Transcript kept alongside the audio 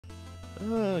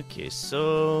Okay,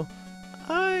 so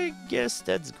I guess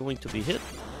that's going to be it.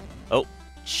 Oh,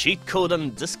 cheat code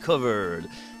undiscovered.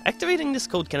 Activating this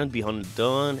code cannot be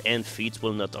undone, and feats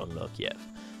will not unlock yet.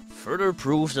 Further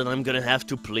proof that I'm gonna have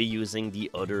to play using the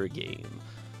other game.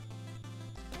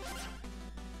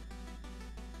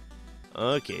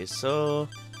 Okay, so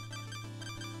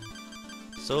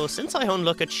since I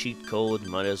unlock a cheat code,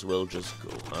 might as well just go.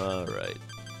 Alright,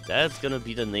 that's gonna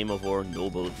be the name of our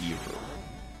noble hero.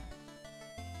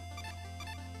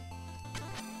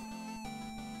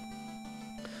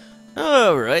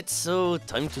 Alright, so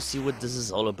time to see what this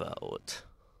is all about.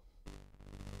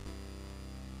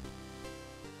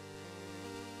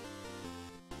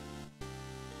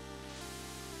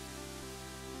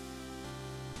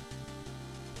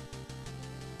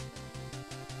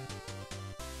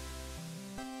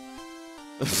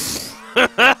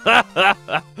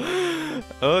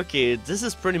 Okay, this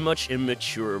is pretty much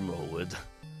immature mode.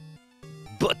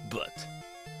 But.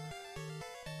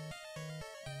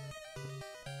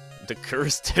 The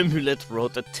cursed amulet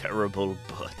wrote a terrible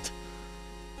butt.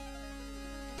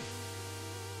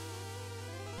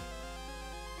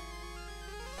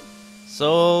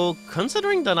 So,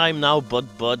 considering that I'm now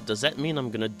butt, does that mean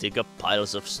I'm gonna dig up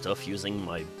piles of stuff using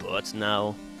my butt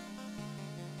now?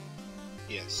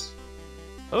 Yes.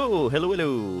 Oh,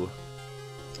 hello.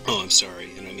 Oh, I'm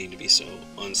sorry. I don't mean to be so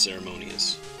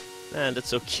unceremonious. And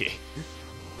it's okay.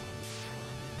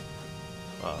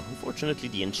 Unfortunately,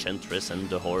 the Enchantress and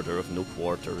the Hoarder of No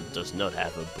Quarter does not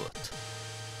have a butt.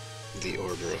 The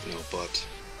Order of No Butt.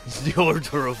 The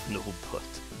Order of No Butt.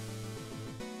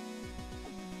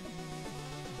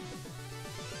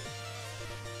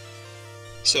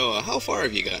 So, how far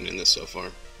have you gotten in this so far?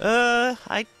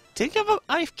 I think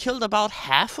I've killed about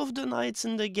half of the knights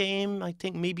in the game. I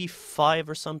think maybe 5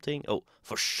 or something. Oh,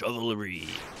 for chivalry.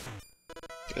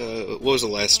 What was the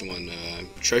last one?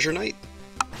 Treasure Knight?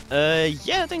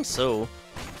 Yeah, I think so.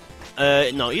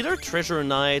 No, either Treasure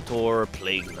Knight or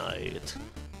Plague Knight.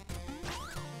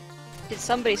 Did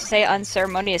somebody say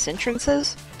unceremonious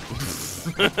entrances?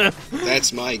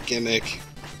 That's my gimmick.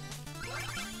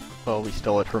 Well, we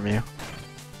stole it from you.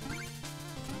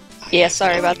 Yeah,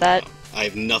 sorry about that. I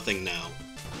have nothing now.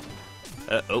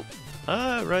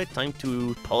 Right, time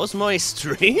to pause my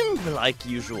stream, like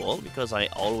usual, because I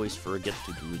always forget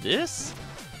to do this.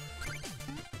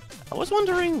 I was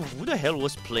wondering who the hell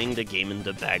was playing the game in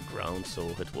the background, so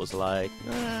it was like,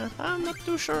 I'm not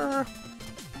too sure.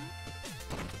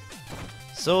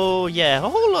 So yeah, a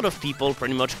whole lot of people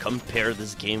pretty much compare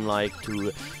this game like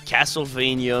to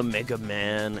Castlevania, Mega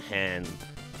Man, and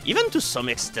even to some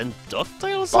extent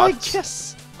DuckTales, I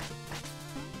guess.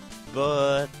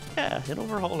 But yeah, in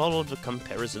overall, all of the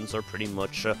comparisons are pretty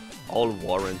much all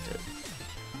warranted.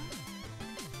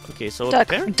 Okay, so Duck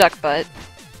butt. Duck butt.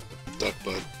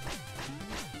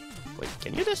 Wait,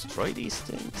 can you destroy these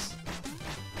things?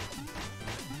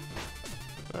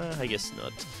 I guess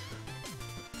not.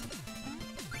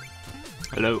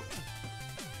 Hello.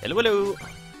 Hello.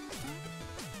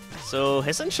 So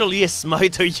essentially,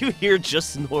 Smite, are you here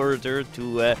just in order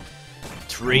to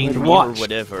train me or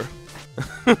whatever?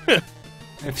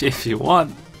 If you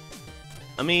want.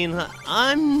 I mean,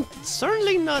 I'm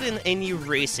certainly not in any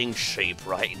racing shape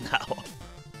right now.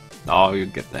 Oh, you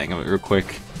get the hang of it real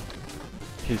quick.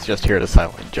 He's just here to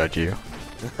silently judge you.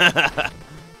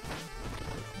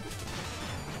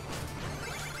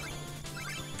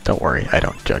 Don't worry, I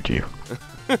don't judge you.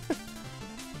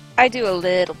 I do a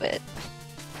little bit.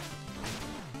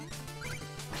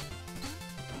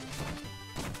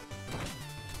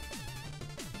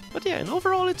 But yeah, and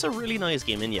overall it's a really nice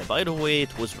game, and yeah, by the way,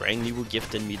 it was Ragny who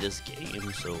gifted me this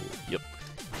game, so yep.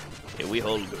 Here we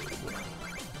all go.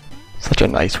 Such a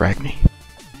nice Ragny.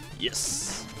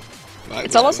 Yes.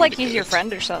 It's almost like he's your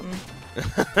friend or something.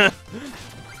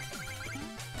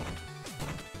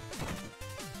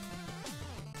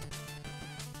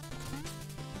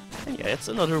 And yeah, it's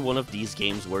another one of these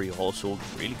games where you also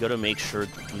really gotta make sure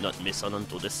to do not miss out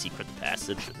onto the secret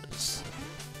passages.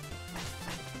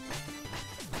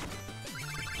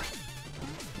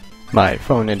 My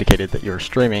phone indicated that you were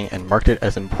streaming and marked it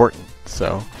as important,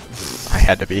 so I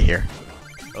had to be here.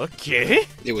 Okay.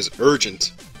 It was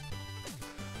urgent.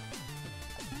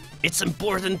 It's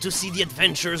important to see the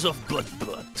adventures of Butt.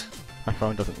 My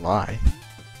phone doesn't lie.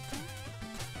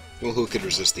 Well, who could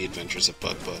resist the adventures of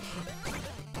Butt?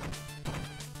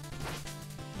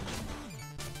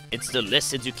 It's the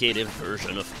less educative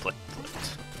version of Butt.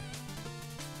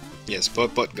 Yes,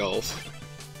 Butt Golf.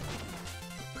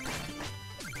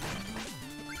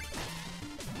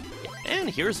 And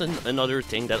here's another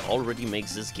thing that already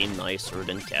makes this game nicer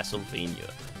than Castlevania.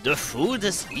 The food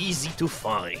is easy to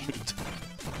find.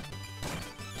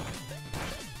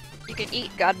 You can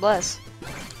eat, God bless.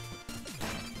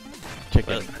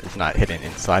 Chicken is not hidden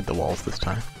inside the walls this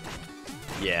time.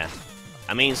 Yeah.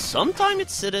 I mean, sometimes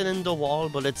it's hidden in the wall,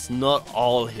 but it's not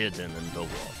all hidden in the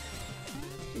wall.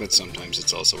 But sometimes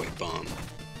it's also a bomb.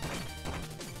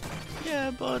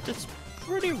 Yeah, but it's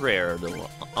pretty rare though.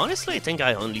 Honestly, I think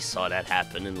I only saw that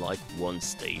happen in like one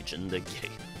stage in the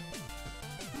game.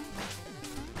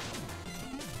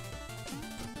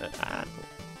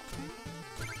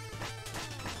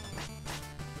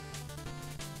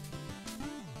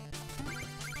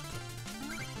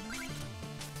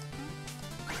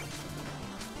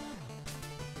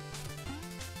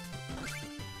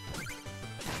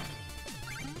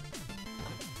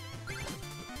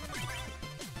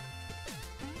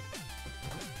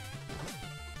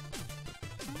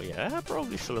 Oh yeah, I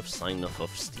probably should have signed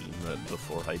off Steam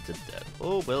before I did that.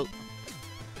 Oh well.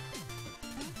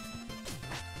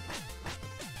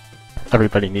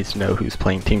 Everybody needs to know who's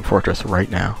playing Team Fortress right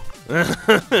now.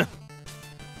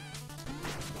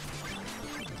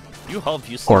 You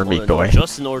obviously Or want Meat to know Boy.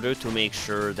 just in order to make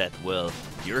sure that, well,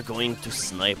 you're going to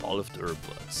snipe all of their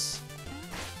butts.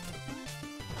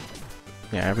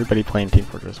 Yeah, everybody playing Team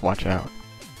Fortress, watch out.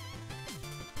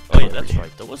 Oh yeah, that's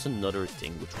right. There was another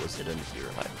thing which was hidden here.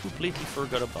 I completely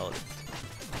forgot about it.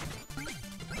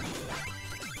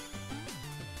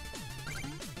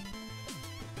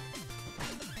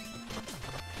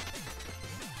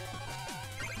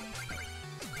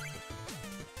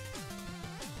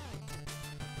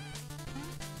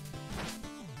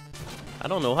 I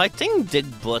don't know, I think Dig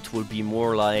Butt will be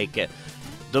more like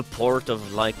the port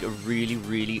of like a really,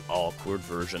 really awkward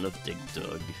version of Dig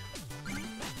Dug.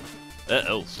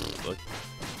 Oh, fuck.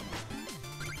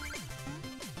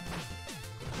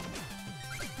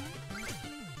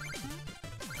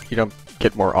 You don't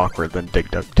get more awkward than Dig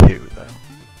Dug 2,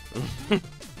 though.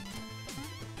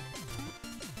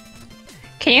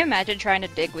 Can you imagine trying to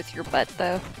dig with your butt,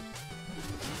 though?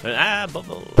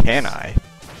 Bubble. Can I?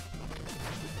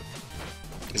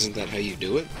 Isn't that how you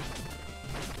do it?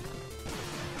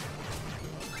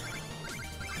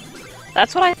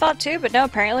 That's what I thought too, but no,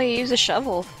 apparently you use a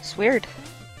shovel. It's weird.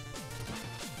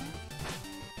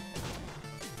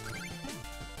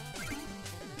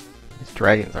 These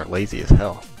dragons are lazy as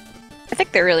hell. I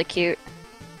think they're really cute.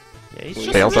 Yeah, he's They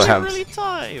just also really, have- really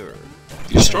tired.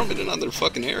 You're storming another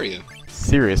fucking area.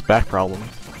 Serious back problems.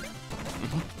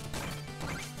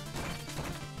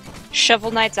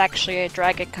 Shovel Knight's actually a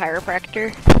dragon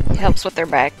chiropractor. He helps with their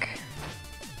back.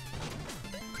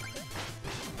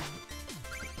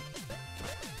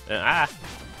 Yeah,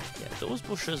 those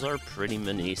bushes are pretty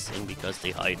menacing because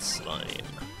they hide slime.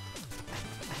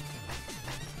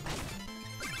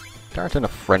 There aren't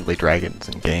enough friendly dragons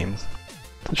in games.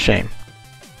 It's a shame.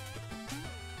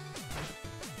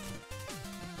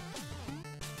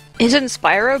 Isn't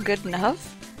Spyro good enough?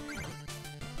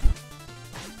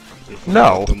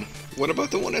 No! What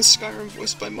about the one in Skyrim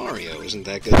voiced by Mario? Isn't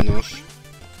that good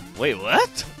enough? Wait,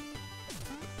 what?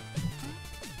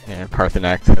 Yeah,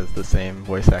 Parthenax has the same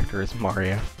voice actor as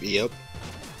Mario. Yep.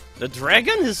 The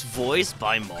dragon is voiced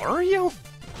by Mario?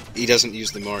 He doesn't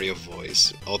use the Mario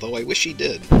voice, although I wish he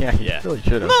did. Yeah, he Yeah. really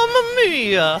should have. Mamma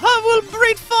mia! I will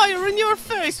breathe fire in your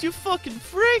face, you fucking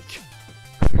freak!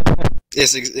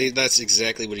 Yes, that's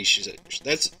exactly what he should.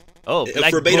 That's Oh, a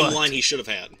black verbatim butt. line he should have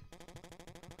had.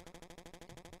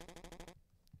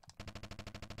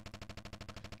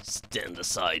 Stand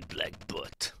aside, black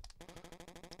butt.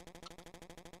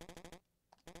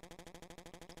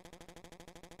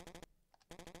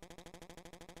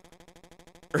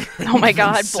 Oh my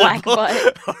god, black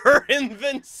butt. Her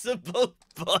invincible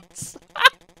butts.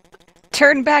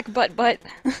 Turn back, butt.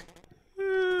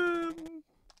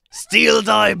 Steal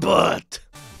thy butt!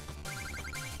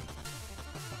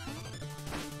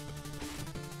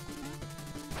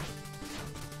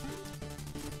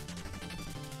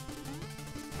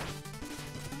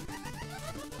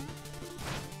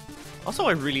 Also,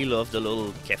 I really love the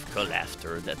little Kefka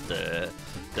laughter that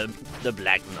the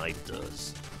Black Knight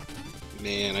does.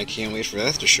 Man, I can't wait for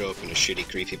that to show up in a shitty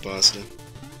creepypasta.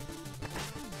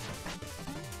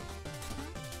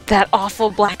 That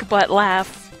awful black butt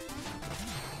laugh.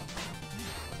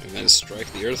 And then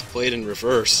strike the earth plate in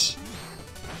reverse.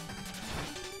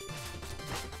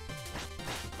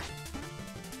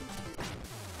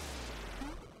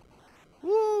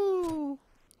 Woo!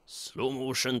 Slow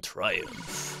motion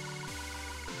triumph.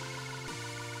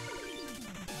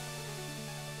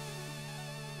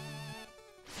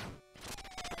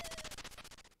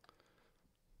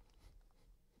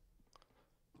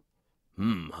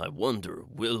 I wonder,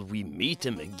 will we meet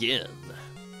him again?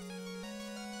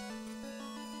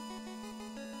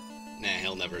 Nah,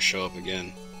 he'll never show up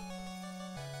again.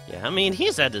 Yeah, I mean,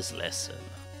 he's had his lesson.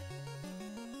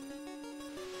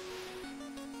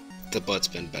 The butt's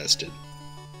been bested.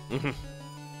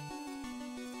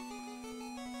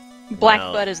 Black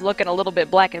Now- Bud is looking a little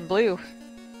bit black and blue.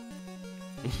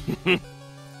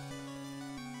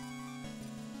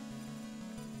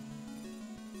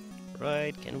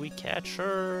 Right, can we catch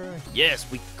her? Yes,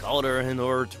 we caught her in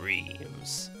our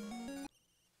dreams.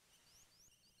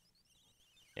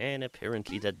 And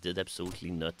apparently that did absolutely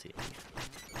nothing.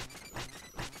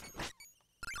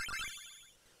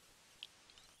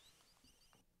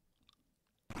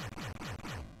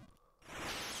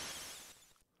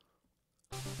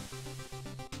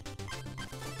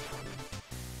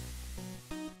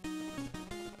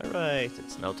 Alright,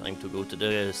 it's now time to go to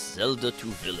the Zelda 2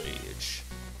 village.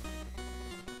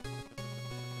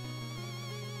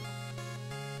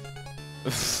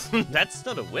 That's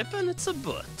not a weapon, it's a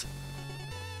butt.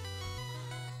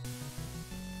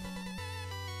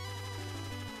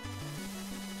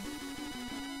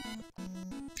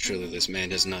 Surely this man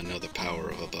does not know the power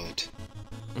of a butt.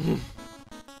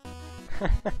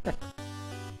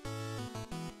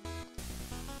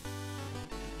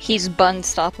 He's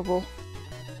bun-stoppable.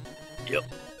 Yep.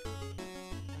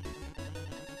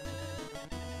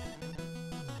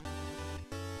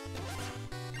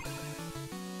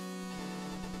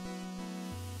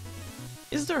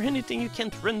 Is there anything you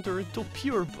can't render into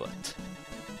pure butt?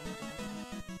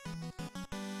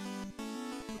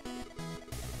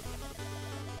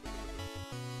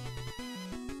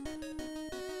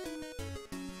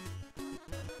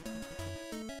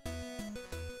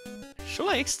 Shall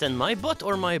I extend my butt,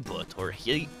 or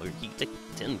heat the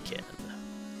tin can?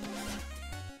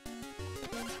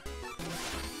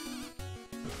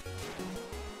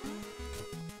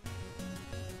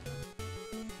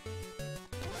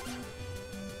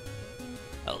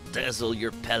 I'll dazzle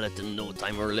your palate in no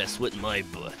time or less with my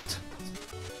butt.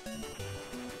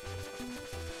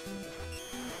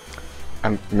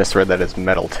 I misread that as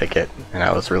metal ticket, and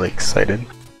I was really excited.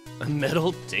 A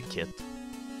metal ticket.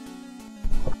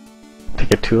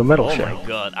 Ticket to a metal Oh show. my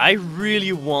god, I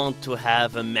really want to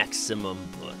have a maximum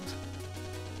butt.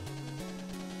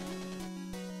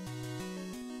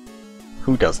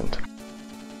 Who doesn't?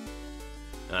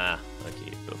 Ah,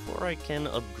 okay, before I can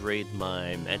upgrade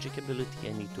my magic ability,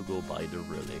 I need to go buy the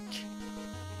relic.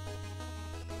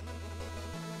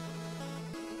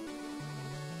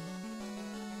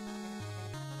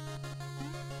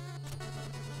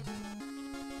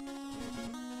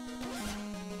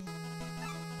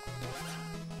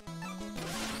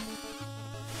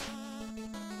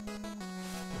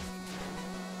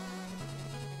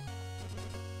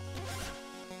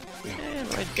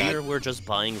 And right God. here, we're just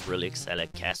buying relics a la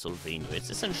Castlevania.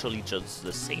 It's essentially just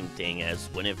the same thing as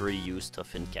whenever you use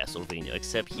stuff in Castlevania,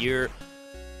 except here,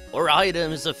 our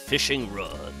item is a fishing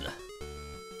rod.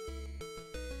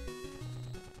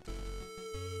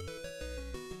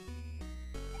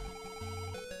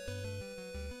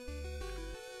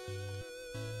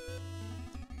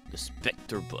 The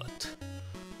Spectre Butt.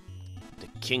 The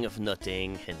King of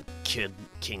Nothing, and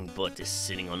King Butt is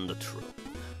sitting on the throne.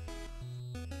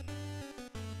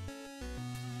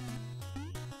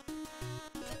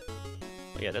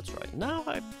 Yeah, that's right. Now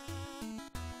I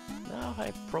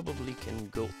probably can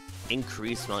go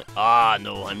increase my... Ah,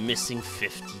 no, I'm missing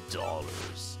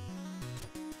 $50.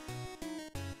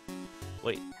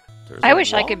 Wait, there's I a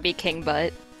wish I wall? could be King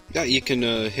Butt. Yeah, you can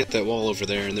hit that wall over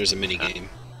there, and there's a mini game.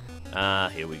 Ah,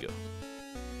 here we go.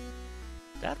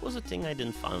 That was a thing I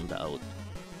didn't find out.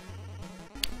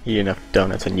 Eat enough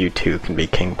donuts and you too can be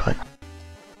King Butt.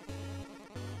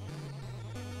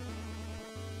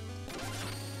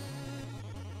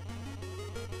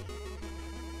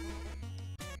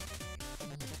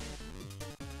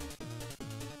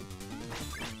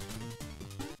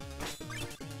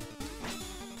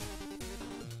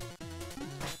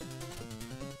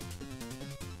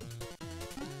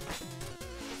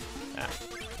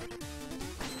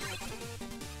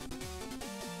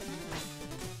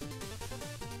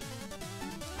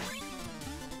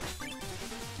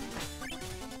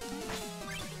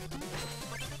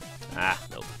 Ah,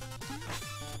 nope.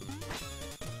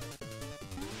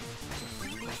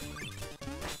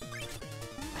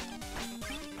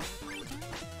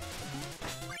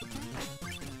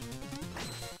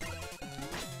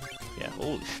 Yeah,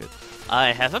 holy shit.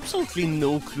 I have absolutely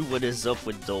no clue what is up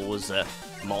with those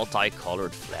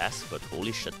multicolored flasks, but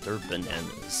holy shit, they're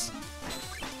bananas.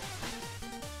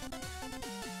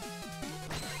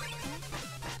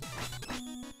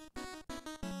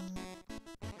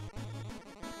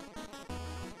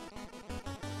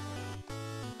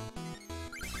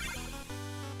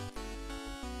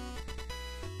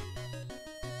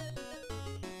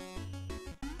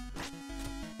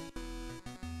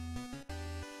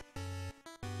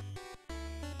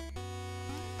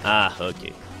 Ah,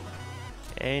 okay.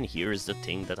 And here is the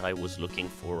thing that I was looking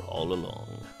for all along.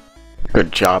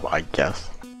 Good job, I guess.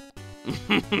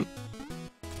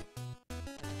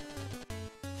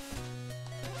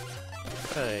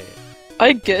 Right.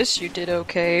 I guess you did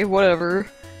okay, whatever.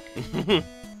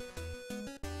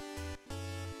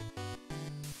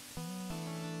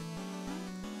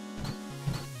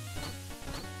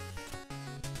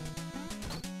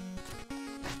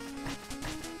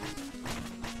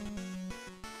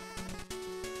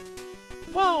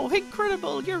 Wow,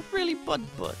 incredible! You're really butt.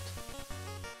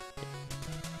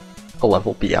 A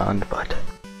level beyond, but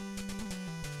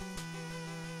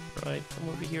Right, come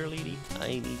over here, lady. I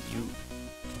need you.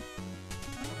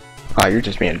 ah, you're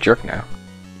just being a jerk now.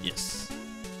 Yes.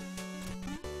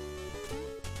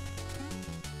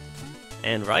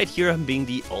 And right here, I'm being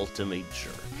the ultimate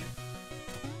jerk.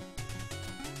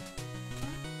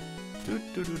 Doot,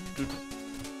 doot, doot, doot.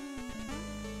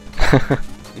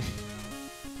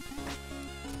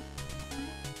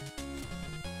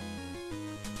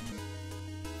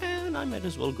 And I might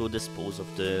as well go dispose of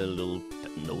the little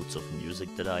notes of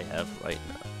music that I have right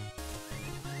now.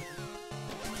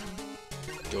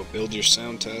 Go build your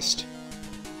sound test.